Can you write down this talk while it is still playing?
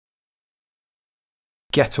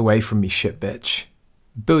Get away from me, shit bitch.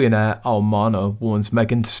 Billionaire Al Mana warns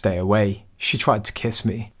Meghan to stay away. She tried to kiss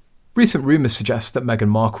me. Recent rumours suggest that Meghan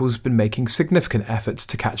Markle's been making significant efforts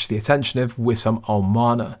to catch the attention of Wissam Al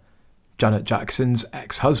Mana, Janet Jackson's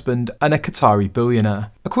ex-husband and a Qatari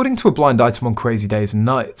billionaire. According to a blind item on Crazy Days and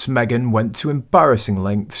Nights, Meghan went to embarrassing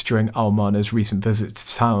lengths during Al Mana's recent visit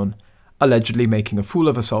to town, allegedly making a fool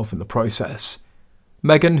of herself in the process.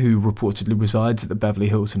 Meghan, who reportedly resides at the Beverly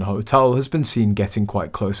Hilton hotel, has been seen getting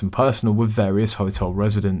quite close and personal with various hotel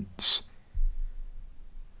residents.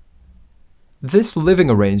 This living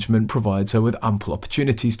arrangement provides her with ample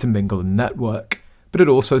opportunities to mingle and network, but it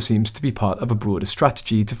also seems to be part of a broader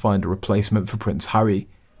strategy to find a replacement for Prince Harry.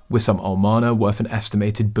 Wissam Al Mana, worth an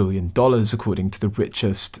estimated $1 billion according to the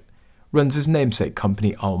Richest, runs his namesake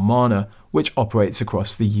company Al Mana, which operates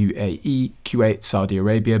across the UAE, Kuwait, Saudi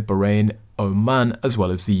Arabia, Bahrain, Oman, as well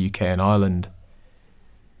as the UK and Ireland.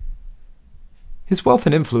 His wealth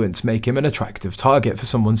and influence make him an attractive target for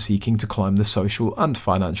someone seeking to climb the social and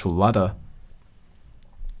financial ladder.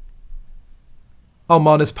 Al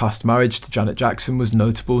Mana's past marriage to Janet Jackson was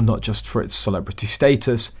notable not just for its celebrity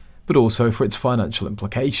status, but also for its financial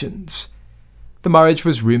implications. The marriage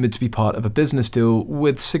was rumoured to be part of a business deal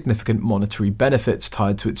with significant monetary benefits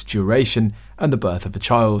tied to its duration and the birth of a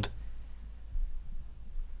child.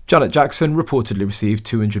 Janet Jackson reportedly received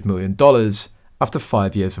 $200 million after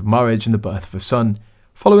 5 years of marriage and the birth of a son,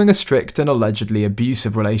 following a strict and allegedly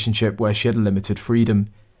abusive relationship where she had limited freedom.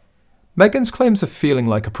 Meghan's claims of feeling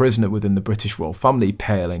like a prisoner within the British royal family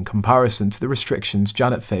pale in comparison to the restrictions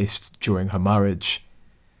Janet faced during her marriage.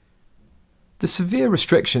 The severe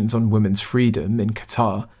restrictions on women's freedom in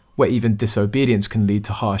Qatar, where even disobedience can lead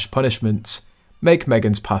to harsh punishments, make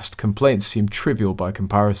Meghan's past complaints seem trivial by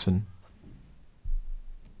comparison.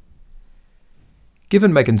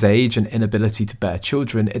 Given Meghan's age and inability to bear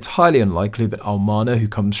children, it's highly unlikely that Al Mana, who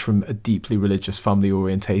comes from a deeply religious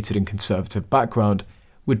family-orientated and conservative background,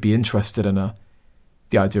 would be interested in her.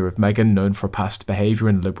 The idea of Meghan, known for her past behaviour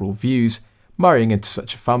and liberal views, marrying into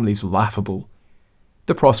such a family is laughable.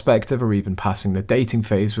 The prospect of her even passing the dating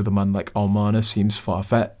phase with a man like Al Mana seems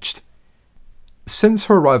far-fetched. Since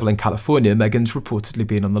her arrival in California, Meghan's reportedly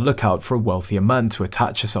been on the lookout for a wealthier man to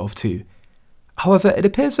attach herself to. However, it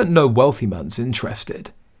appears that no wealthy man's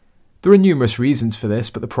interested. There are numerous reasons for this,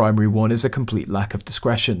 but the primary one is a complete lack of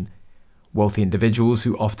discretion. Wealthy individuals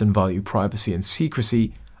who often value privacy and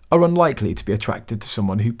secrecy are unlikely to be attracted to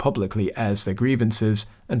someone who publicly airs their grievances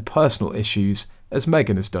and personal issues, as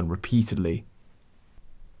Meghan has done repeatedly.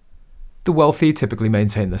 The wealthy typically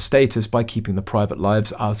maintain their status by keeping their private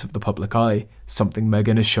lives out of the public eye, something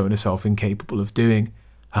Meghan has shown herself incapable of doing.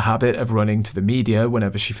 Her habit of running to the media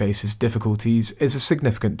whenever she faces difficulties is a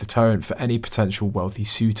significant deterrent for any potential wealthy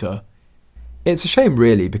suitor. It's a shame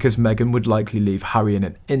really, because Meghan would likely leave Harry in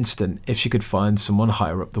an instant if she could find someone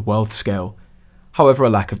higher up the wealth scale. However, a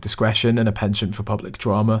lack of discretion and a penchant for public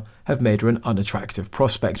drama have made her an unattractive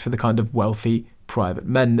prospect for the kind of wealthy, private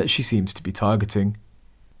men that she seems to be targeting.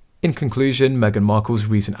 In conclusion, Meghan Markle's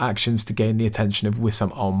recent actions to gain the attention of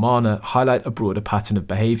Wissam Al Mana highlight a broader pattern of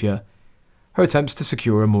behaviour. Her attempts to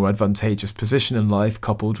secure a more advantageous position in life,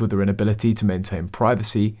 coupled with her inability to maintain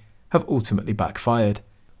privacy, have ultimately backfired.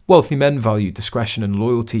 Wealthy men value discretion and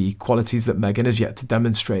loyalty, qualities that Meghan has yet to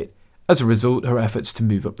demonstrate. As a result, her efforts to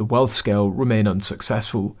move up the wealth scale remain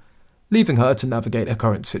unsuccessful, leaving her to navigate her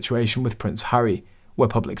current situation with Prince Harry, where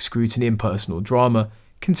public scrutiny and personal drama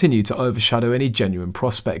continue to overshadow any genuine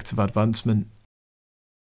prospects of advancement.